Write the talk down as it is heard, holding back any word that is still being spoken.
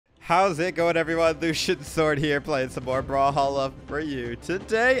How's it going, everyone? Lucian Sword here, playing some more Brawlhalla for you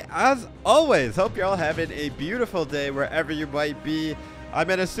today. As always, hope you're all having a beautiful day wherever you might be. I'm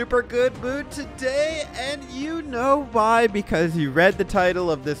in a super good mood today, and you know why, because you read the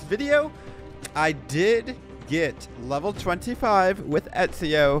title of this video. I did get level 25 with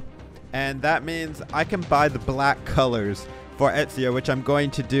EZIO, and that means I can buy the black colors for EZIO, which I'm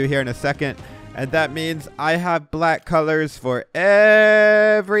going to do here in a second. And that means I have black colors for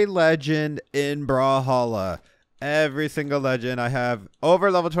every legend in Brawlhalla. Every single legend I have over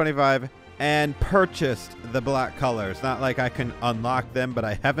level 25 and purchased the black colors. Not like I can unlock them, but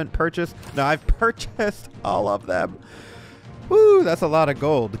I haven't purchased. No, I've purchased all of them. Woo, that's a lot of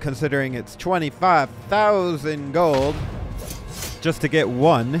gold considering it's 25,000 gold just to get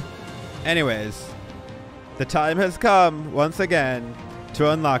one. Anyways, the time has come once again to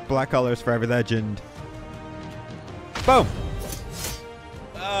unlock black colors for every legend. Boom!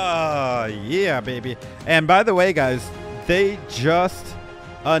 Oh, yeah, baby. And by the way, guys, they just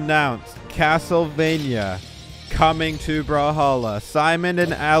announced Castlevania coming to Brawlhalla. Simon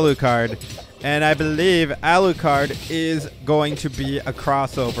and Alucard. And I believe Alucard is going to be a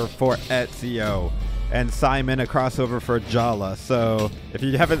crossover for EZIO. And Simon a crossover for Jala. So if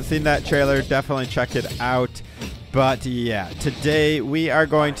you haven't seen that trailer, definitely check it out. But yeah, today we are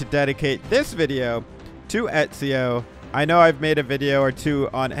going to dedicate this video to EZIO. I know I've made a video or two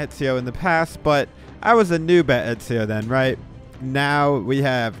on EZIO in the past, but I was a noob at EZIO then, right? Now we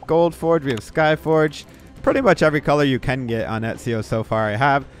have Gold Forge, we have Sky Forge, pretty much every color you can get on EZIO so far I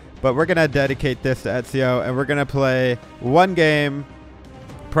have. But we're going to dedicate this to EZIO, and we're going to play one game,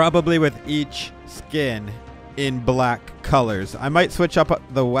 probably with each skin in black colors. I might switch up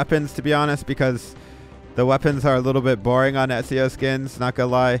the weapons, to be honest, because the weapons are a little bit boring on EZIO skins, not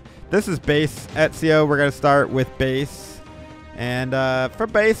gonna lie. This is base EZIO. We're gonna start with base. And for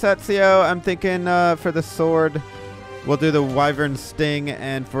base EZIO, I'm thinking for the sword, we'll do the Wyvern Sting.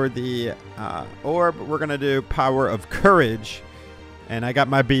 And for the orb, we're gonna do Power of Courage. And I got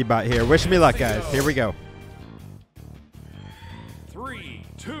my B-bot here. Wish me luck, guys. Here we go. 3,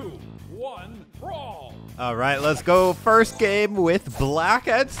 2, 1, brawl! All right, let's go. First game with black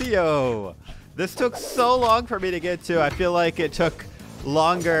EZIO. This took so long for me to get to. I feel like it took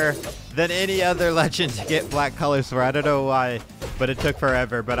longer than any other legend to get black colors for. I don't know why, but it took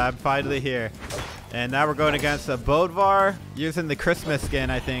forever. But I'm finally here. And now we're going against a Bodvar using the Christmas skin,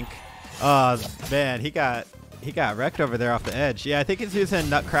 I think. Oh, man, he got wrecked over there off the edge. Yeah, I think he's using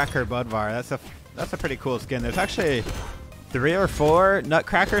Nutcracker Bodvar. That's a pretty cool skin. There's actually 3 or 4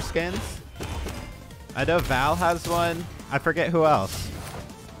 Nutcracker skins. I know Val has one. I forget who else.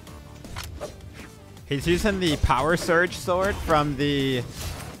 He's using the Power Surge sword from the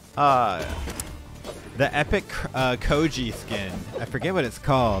Epic Koji skin. I forget what it's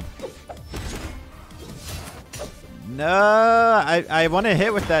called. No, I want to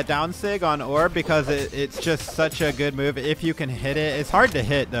hit with that down sig on orb because it's just such a good move if you can hit it. It's hard to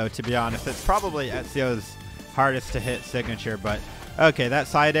hit though, to be honest. It's probably EZIO's hardest to hit signature, but okay, that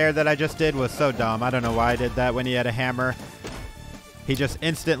side air that I just did was so dumb. I don't know why I did that when he had a hammer. He just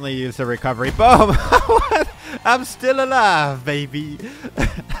instantly used the recovery. Boom! I'm still alive, baby.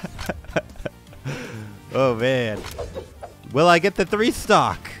 Oh, man. Will I get the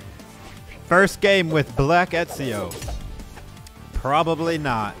 3-stock? First game with black EZIO. Probably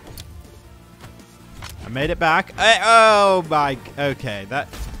not. I made it back. Oh, my. Okay,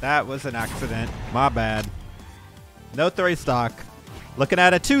 that was an accident. My bad. No 3-stock. Looking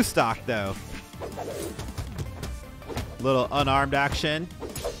at a 2-stock, though. Little unarmed action.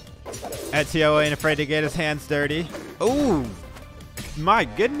 EZIO ain't afraid to get his hands dirty. Ooh, my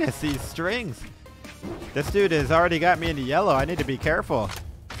goodness, these strings. This dude has already got me into yellow. I need to be careful.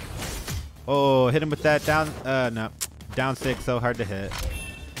 Oh, hit him with that down. No, down stick, so hard to hit.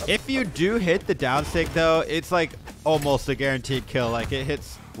 If you do hit the down stick, though, it's like almost a guaranteed kill. Like it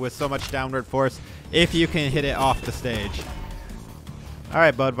hits with so much downward force if you can hit it off the stage. All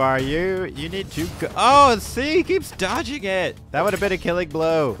right, Bodvar, you need to go. Oh, see, he keeps dodging it. That would have been a killing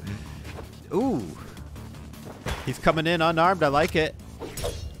blow. Ooh. He's coming in unarmed. I like it.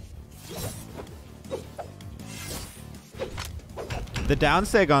 The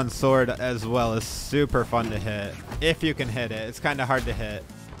downsig on sword as well is super fun to hit. If you can hit it. It's kind of hard to hit.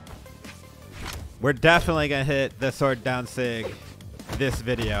 We're definitely going to hit the sword downsig this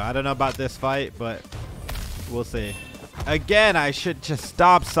video. I don't know about this fight, but we'll see. Again, I should just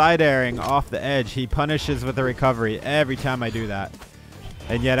stop side airing off the edge. He punishes with a recovery every time I do that.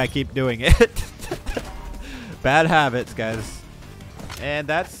 And yet I keep doing it. Bad habits, guys. And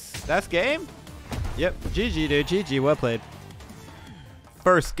that's game. Yep. GG, dude. GG. Well played.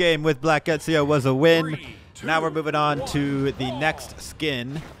 First game with Black EZIO was a win. 3, 2, Now we're moving on to the next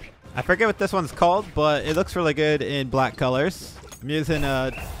skin. I forget what this one's called, but it looks really good in black colors. I'm using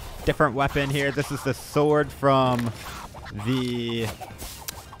a different weapon here. This is the sword from the...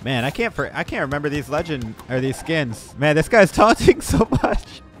 Man, I can't remember these these skins. Man, this guy's taunting so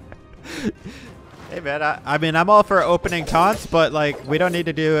much. Hey man, I mean I'm all for opening taunts, but like we don't need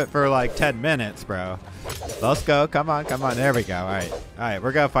to do it for like 10 minutes, bro. Let's go. Come on, come on. There we go. All right,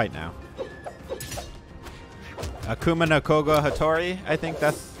 we're gonna fight now. Akuma no Kogo Hattori. I think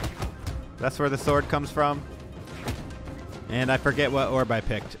that's where the sword comes from. And I forget what orb I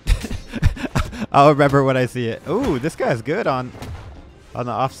picked. I'll remember when I see it. Ooh, this guy's good on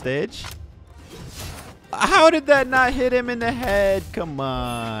the off stage. How did that not hit him in the head? Come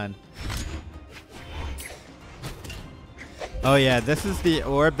on. Oh yeah, this is the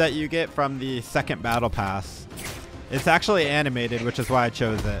orb that you get from the second battle pass. It's actually animated, which is why I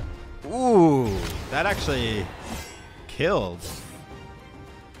chose it. Ooh, that actually killed.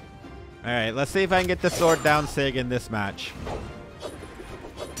 All right, let's see if I can get the sword down Sig in this match.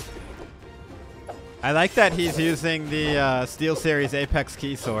 I like that he's using the SteelSeries Apex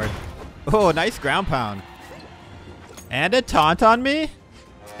key sword. Oh, nice ground pound. And a taunt on me?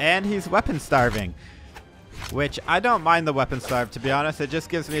 And he's weapon starving. Which I don't mind the weapon starve, to be honest. It just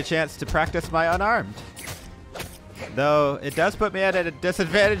gives me a chance to practice my unarmed. Though it does put me at a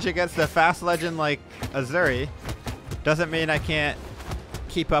disadvantage against a fast legend like Azuri. Doesn't mean I can't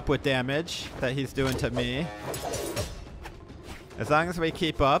keep up with damage that he's doing to me. As long as we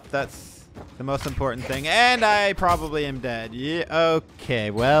keep up, that's the most important thing. And I probably am dead. Yeah,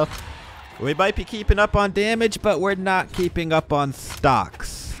 okay, well, we might be keeping up on damage, but we're not keeping up on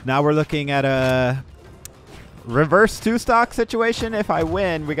stocks. Now we're looking at a reverse 2-stock situation. If I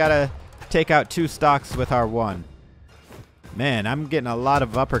win, we gotta take out 2 stocks with our 1. Man, I'm getting a lot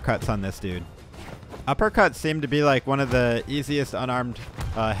of uppercuts on this dude. Uppercuts seem to be like one of the easiest unarmed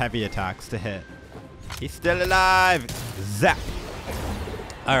heavy attacks to hit. He's still alive. Zap.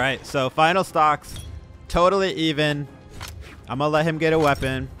 All right, so final stocks, totally even. I'm gonna let him get a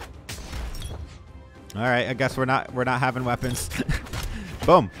weapon. All right, I guess we're not having weapons.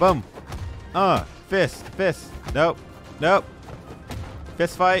 Boom, boom. Fist. Nope.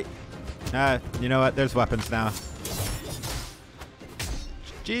 Fist fight. You know what? There's weapons now.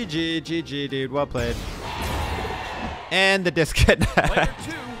 GG, dude. Well played. And the disconnect. Player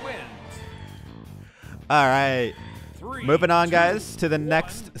 2 wins. All right. 3, Moving on, 2, guys, to the 1,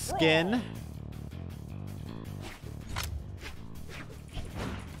 next skin. brawl.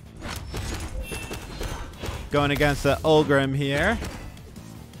 Going against the Ulgrim here.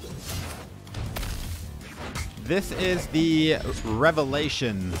 This is the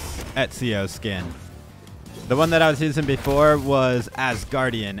Revelations EZIO skin. The one that I was using before was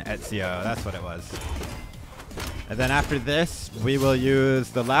Asgardian EZIO. That's what it was. And then after this, we will use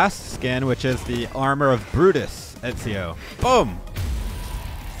the last skin, which is the Armor of Brutus EZIO. Boom!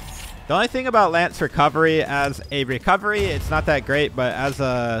 The only thing about Lance recovery, as a recovery, it's not that great, but as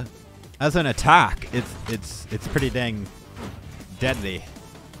an attack, it's pretty dang deadly.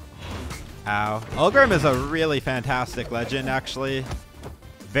 Ow. Ulgrim is a really fantastic legend, actually.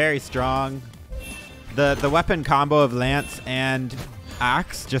 Very strong. The weapon combo of Lance and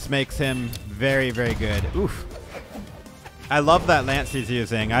Axe just makes him very, very good. Oof. I love that Lance he's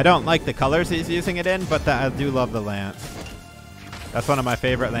using. I don't like the colors he's using it in, but I do love the Lance. That's one of my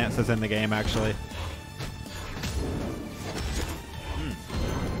favorite Lances in the game, actually.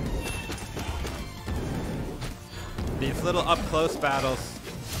 These little up-close battles,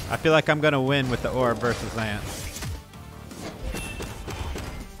 I feel like I'm going to win with the orb versus Lance.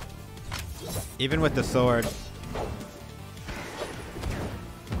 Even with the sword.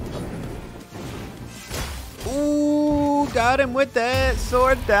 Ooh, got him with that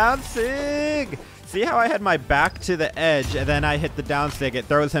sword down sig. See how I had my back to the edge and then I hit the down sig? It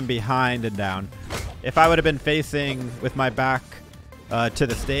throws him behind and down. If I would have been facing with my back to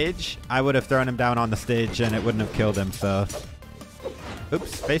the stage, I would have thrown him down on the stage and it wouldn't have killed him. So,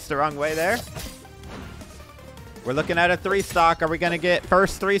 oops, faced the wrong way there. We're looking at a 3-stock. Are we going to get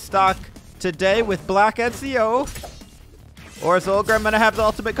first 3-stock today with Black EZIO? Or is Ulgrim going to have the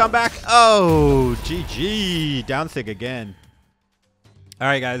ultimate comeback? Oh, GG. Downsig again. All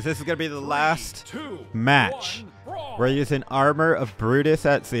right, guys, this is going to be the last 2, match. 1, brawl. We're using Armor of Brutus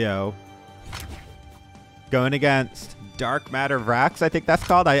EZIO. Going against Dark Matter Vrax, I think that's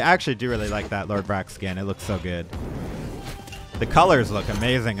called. I actually do really like that Lord Vrax skin. It looks so good. The colors look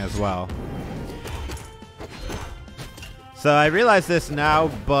amazing as well. So I realize this now,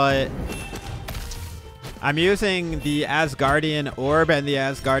 but I'm using the Asgardian Orb and the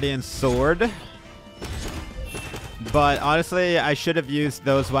Asgardian Sword. But honestly, I should have used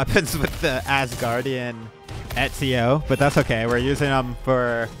those weapons with the Asgardian EZIO. But that's okay. We're using them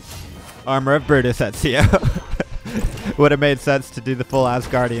for Armor of Brutus EZIO. Would have made sense to do the full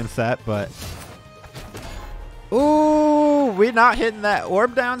Asgardian set, but... Ooh, we not hitting that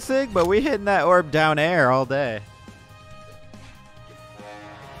orb down, Sig, but we hitting that orb down air all day.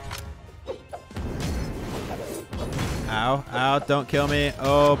 Ow, ow, don't kill me.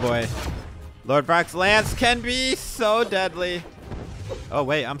 Oh, boy. Lord Brock's lance can be so deadly. Oh,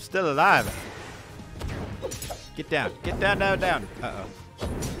 wait, I'm still alive. Get down, down, down. Uh-oh.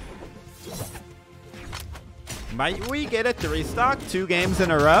 Might we get a 3-stock 2 games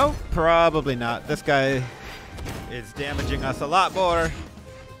in a row? Probably not. This guy is damaging us a lot more.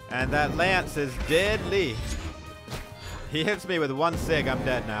 And that lance is deadly. He hits me with 1 sig. I'm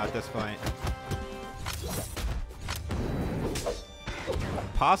dead now at this point.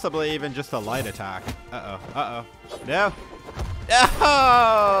 Possibly even just a light attack. Uh-oh. Uh-oh. No.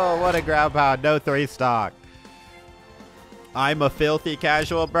 Oh, what a ground pound. No 3-stock. I'm a filthy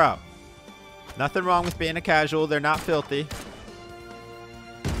casual, bro. Nothing wrong with being a casual. They're not filthy.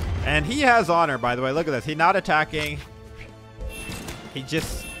 And he has honor, by the way. Look at this. He's not attacking. He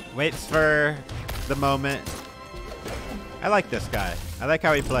just waits for the moment. I like this guy. I like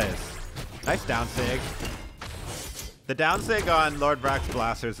how he plays. Nice down sig. The down sig on Lord Brack's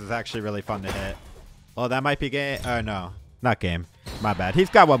blasters is actually really fun to hit. Oh, that might be game. Oh, no. Not game. My bad. He's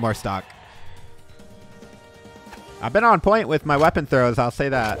got 1 more stock. I've been on point with my weapon throws. I'll say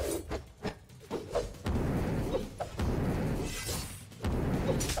that.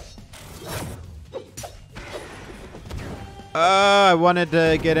 I wanted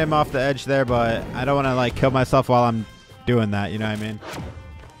to get him off the edge there, but I don't want to like kill myself while I'm doing that. You know what I mean?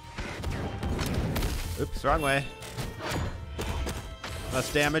 Oops, wrong way.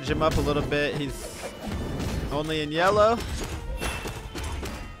 Let's damage him up a little bit. He's only in yellow.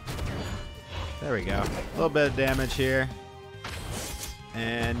 There we go. A little bit of damage here.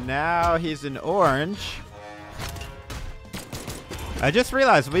 And now he's in orange. I just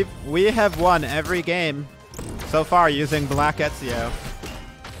realized we have won every game so far using Black EZIO.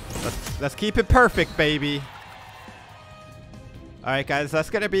 Let's keep it perfect, baby. Alright guys, that's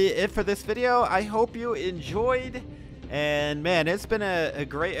going to be it for this video. I hope you enjoyed. And man, it's been a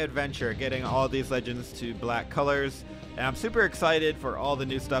great adventure getting all these legends to black colors. And I'm super excited for all the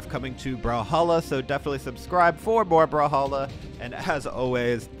new stuff coming to Brawlhalla. So definitely subscribe for more Brawlhalla. And as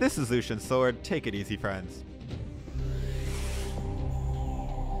always, this is Lucian Sword. Take it easy, friends.